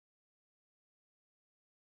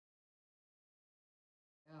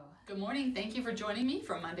Good morning. Thank you for joining me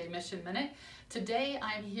for Monday Mission Minute. Today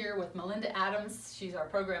I'm here with Melinda Adams. She's our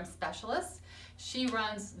program specialist. She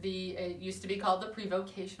runs it used to be called the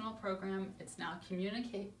Prevocational program. It's now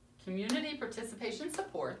Community Participation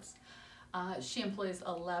Supports. She employs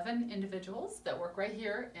 11 individuals that work right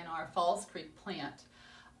here in our Falls Creek plant.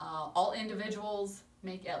 All individuals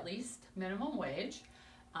make at least minimum wage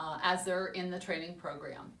as they're in the training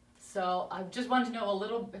program. So I just wanted to know a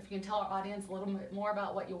little, if you can tell our audience a little bit more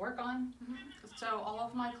about what you work on. So all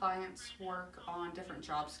of my clients work on different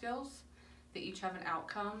job skills. They each have an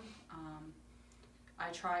outcome. I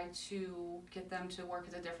try to get them to work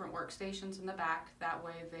at the different workstations in the back. That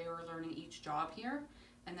way they are learning each job here,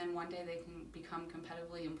 and then one day they can become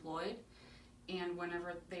competitively employed. And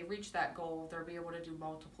whenever they reach that goal, they'll be able to do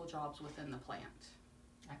multiple jobs within the plant.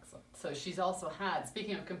 Excellent. So she's also had,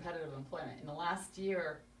 speaking of competitive employment, in the last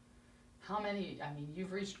year, how many,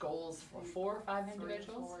 you've reached goals for 4 or 5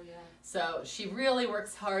 individuals? 3 or 4, yeah. So she really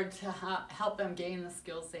works hard to help them gain the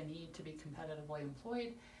skills they need to be competitively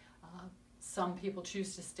employed. Some people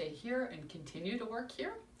choose to stay here and continue to work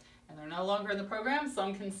here, and they're no longer in the program.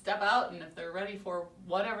 Some can step out, and if they're ready for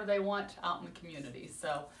whatever they want out in the community.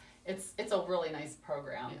 So it's a really nice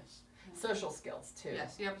program. Yes. Social skills too.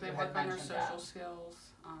 Yes, yep, they work on their social skills.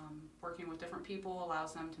 Working with different people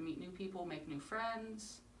allows them to meet new people, make new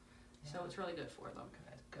friends. Yeah. So it's really good for them.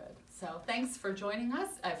 Good. So thanks for joining us.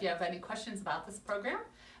 If you have any questions about this program,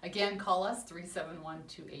 again, call us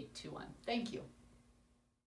 371-2821. Thank you.